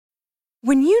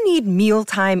When you need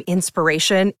mealtime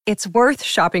inspiration, it's worth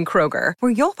shopping Kroger,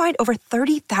 where you'll find over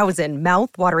 30,000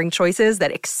 mouth-watering choices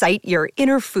that excite your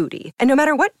inner foodie. And no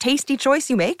matter what tasty choice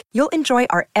you make, you'll enjoy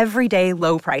our everyday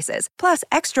low prices, plus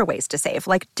extra ways to save,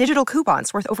 like digital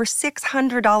coupons worth over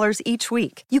 $600 each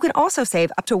week. You can also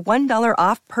save up to $1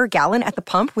 off per gallon at the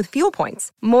pump with fuel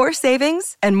points. More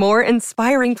savings and more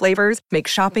inspiring flavors make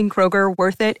shopping Kroger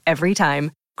worth it every time.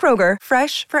 Kroger,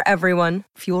 fresh for everyone.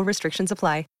 Fuel restrictions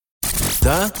apply.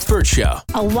 The Bert Show.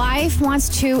 A wife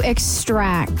wants to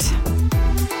extract,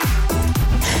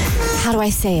 how do I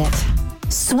say it?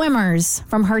 Swimmers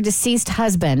from her deceased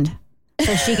husband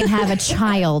so she can have a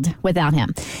child without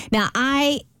him. Now,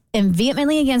 I am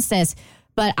vehemently against this,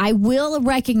 but I will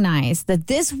recognize that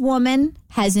this woman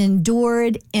has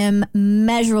endured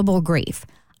immeasurable grief.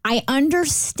 I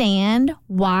understand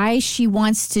why she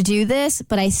wants to do this,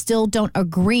 but I still don't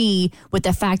agree with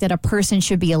the fact that a person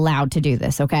should be allowed to do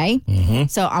this, okay? Mm-hmm.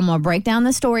 So I'm going to break down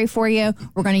the story for you.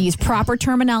 We're going to use proper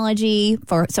terminology.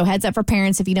 So heads up for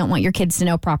parents if you don't want your kids to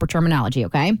know proper terminology,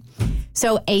 okay?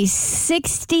 So a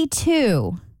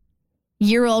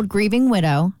 62-year-old grieving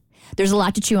widow, there's a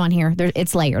lot to chew on here.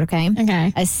 It's layered, okay? Okay.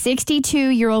 A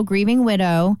 62-year-old grieving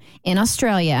widow in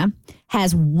Australia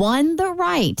has won the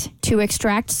right to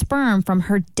extract sperm from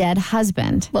her dead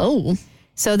husband. Whoa.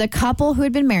 So the couple who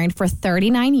had been married for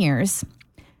 39 years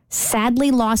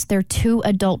sadly lost their 2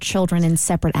 adult children in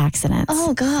separate accidents.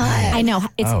 Oh, God. I know.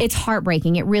 It's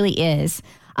heartbreaking. It really is.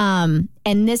 And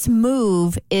this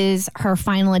move is her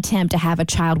final attempt to have a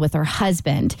child with her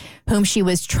husband, whom she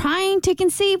was trying to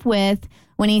conceive with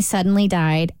when he suddenly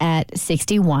died at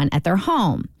 61 at their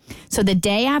home. So the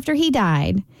day after he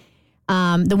died,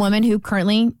 the woman who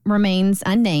currently remains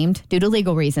unnamed due to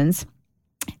legal reasons,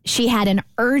 she had an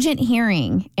urgent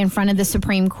hearing in front of the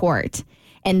Supreme Court,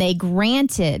 and they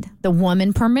granted the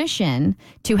woman permission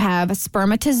to have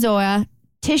spermatozoa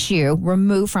tissue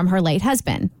removed from her late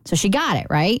husband. So she got it,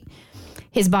 right?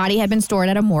 His body had been stored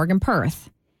at a morgue in Perth.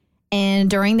 And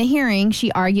during the hearing,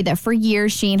 she argued that for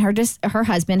years she and her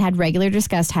husband had regularly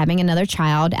discussed having another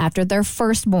child after their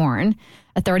firstborn.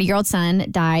 A 30-year-old son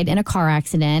died in a car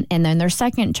accident, and then their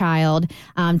second child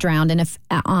drowned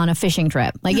on a fishing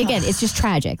trip. Like, again, it's just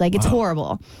tragic. Like, it's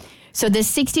horrible. So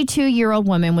this 62-year-old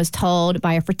woman was told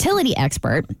by a fertility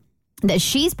expert that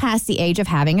she's past the age of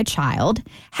having a child.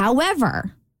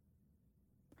 However,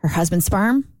 her husband's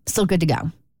sperm, still good to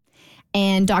go.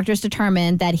 And doctors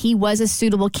determined that he was a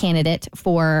suitable candidate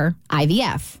for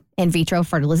IVF, in vitro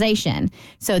fertilization.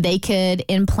 So they could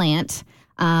implant,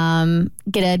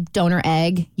 get a donor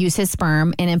egg, use his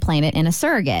sperm, and implant it in a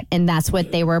surrogate. And that's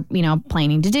what they were,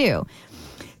 planning to do.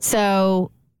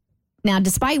 So now,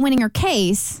 despite winning her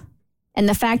case and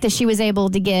the fact that she was able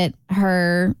to get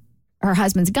her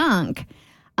husband's gunk,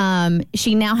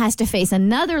 she now has to face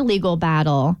another legal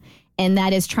battle, and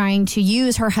that is trying to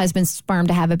use her husband's sperm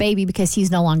to have a baby because he's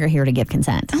no longer here to give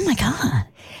consent. Oh, my God.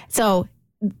 So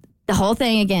the whole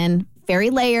thing, again,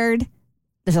 very layered.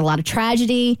 There's a lot of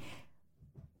tragedy.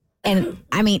 And,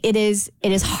 I mean, it is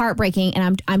heartbreaking.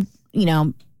 And I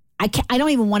don't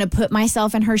even want to put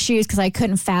myself in her shoes because I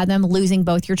couldn't fathom losing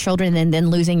both your children and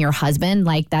then losing your husband.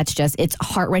 Like, that's just, it's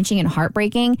heart-wrenching and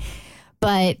heartbreaking.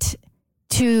 But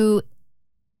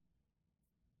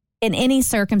in any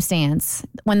circumstance,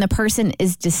 when the person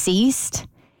is deceased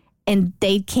and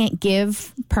they can't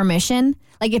give permission,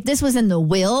 like if this was in the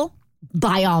will,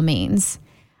 by all means,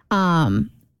 you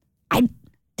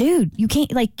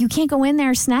can't go in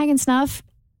there snagging stuff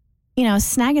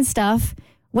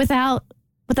without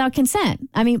consent.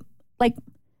 I mean, like,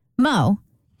 Mo,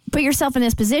 put yourself in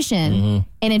this position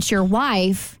and it's your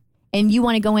wife and you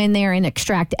want to go in there and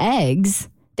extract eggs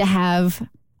to have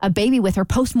a baby with her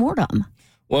post-mortem.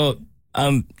 Well,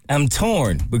 I'm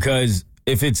torn because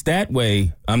if it's that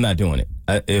way, I'm not doing it.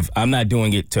 If I'm not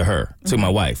doing it to her, to my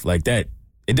wife, like that,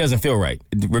 it doesn't feel right,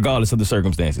 regardless of the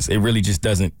circumstances. It really just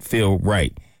doesn't feel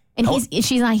right. And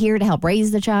she's not here to help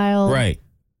raise the child. Right.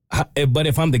 But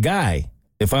if I'm the guy,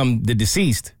 if I'm the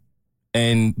deceased,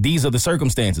 and these are the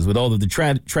circumstances with all of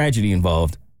the tragedy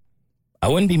involved, I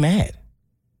wouldn't be mad.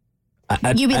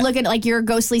 You'd be looking like your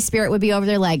ghostly spirit would be over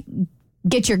there like,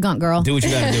 get your gunk, girl. Do what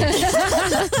you gotta do. Do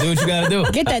what you gotta do.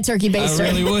 Get that turkey baster. I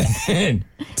really would.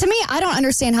 To me, I don't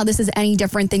understand how this is any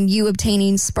different than you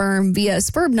obtaining sperm via a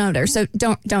sperm donor. So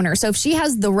if she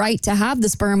has the right to have the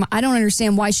sperm, I don't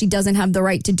understand why she doesn't have the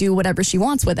right to do whatever she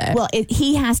wants with it. Well,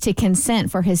 he has to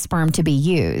consent for his sperm to be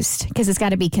used because it's got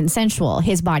to be consensual,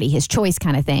 his body, his choice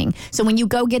kind of thing. So when you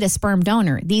go get a sperm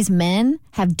donor, these men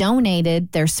have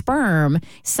donated their sperm,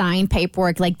 signed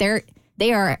paperwork, like they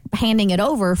are handing it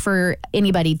over for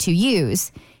anybody to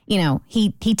use.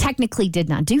 he technically did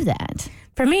not do that.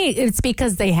 For me, it's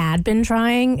because they had been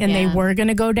trying and they were going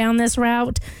to go down this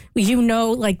route.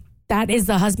 Like that is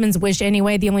the husband's wish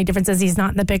anyway. The only difference is he's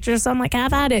not in the picture. So I'm like,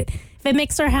 have at it. If it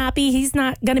makes her happy, he's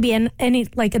not going to be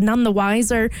none the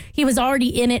wiser. He was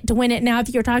already in it to win it. Now, if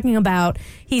you're talking about,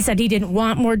 he said he didn't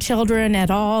want more children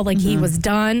at all, like he was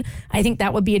done. I think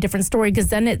that would be a different story, because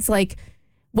then it's like,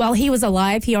 while he was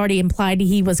alive, he already implied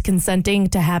he was consenting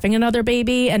to having another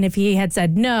baby. And if he had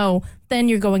said no, then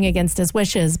you're going against his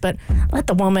wishes. But let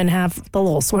the woman have the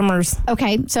little swimmers.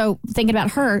 Okay, so thinking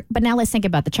about her, but now let's think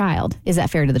about the child. Is that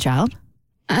fair to the child?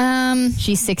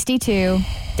 She's 62.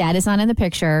 Dad is not in the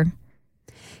picture.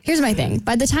 Here's my thing.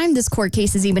 By the time this court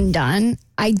case is even done,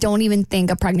 I don't even think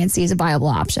a pregnancy is a viable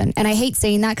option. And I hate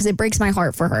saying that because it breaks my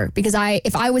heart for her. Because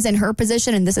if I was in her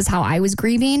position and this is how I was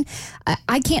grieving,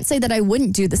 I can't say that I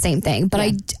wouldn't do the same thing.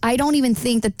 But I don't even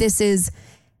think that this is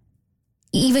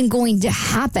even going to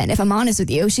happen, if I'm honest with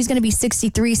you. She's going to be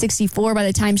 63, 64 by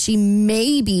the time she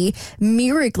maybe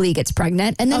miraculously gets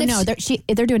pregnant. And then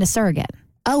they're doing a surrogate.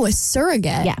 Oh, a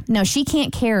surrogate? Yeah. No, she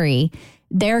can't carry.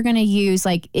 They're going to use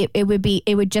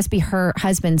it would just be her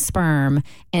husband's sperm,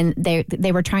 and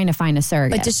they were trying to find a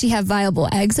surrogate. But does she have viable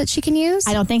eggs that she can use?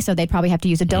 I don't think so. They'd probably have to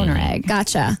use a donor egg.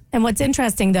 Gotcha. And what's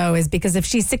interesting though is because if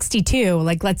she's 62,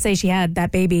 like let's say she had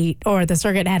that baby or the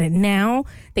surrogate had it now,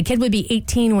 the kid would be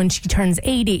 18 when she turns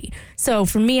 80. So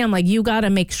for me, I'm like, you got to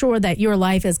make sure that your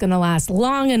life is going to last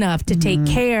long enough to take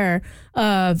care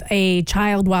of a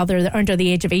child while they're under the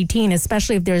age of 18,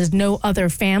 especially if there's no other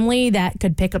family that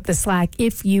could pick up the slack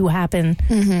if you happen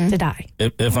to die.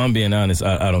 If I'm being honest,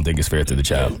 I don't think it's fair to the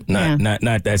child.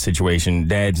 Not that situation.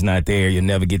 Dad's not there. You'll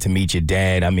never get to meet your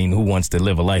dad. I mean, who wants to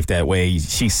live a life that way?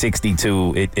 She's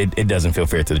 62. It doesn't feel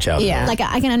fair to the child. Yeah. Like,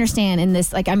 I can understand in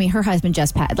this, her husband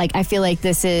just passed. Like, I feel like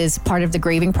this is part of the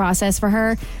grieving process for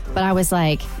her. But I was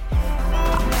like,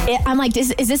 I'm like, is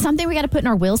this something we got to put in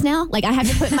our wills now? Like, I have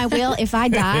to put in my will, if I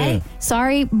die,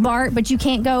 sorry, Bart, but you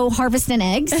can't go harvesting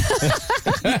eggs.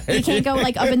 You can't go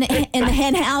up in the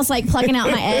hen house, plucking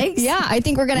out my eggs. Yeah, I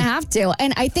think we're going to have to.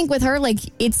 And I think with her,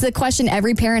 it's the question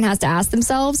every parent has to ask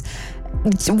themselves.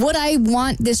 Would I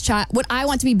want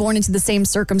to be born into the same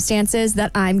circumstances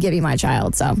that I'm giving my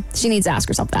child? So she needs to ask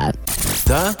herself that.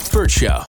 The Burt Show.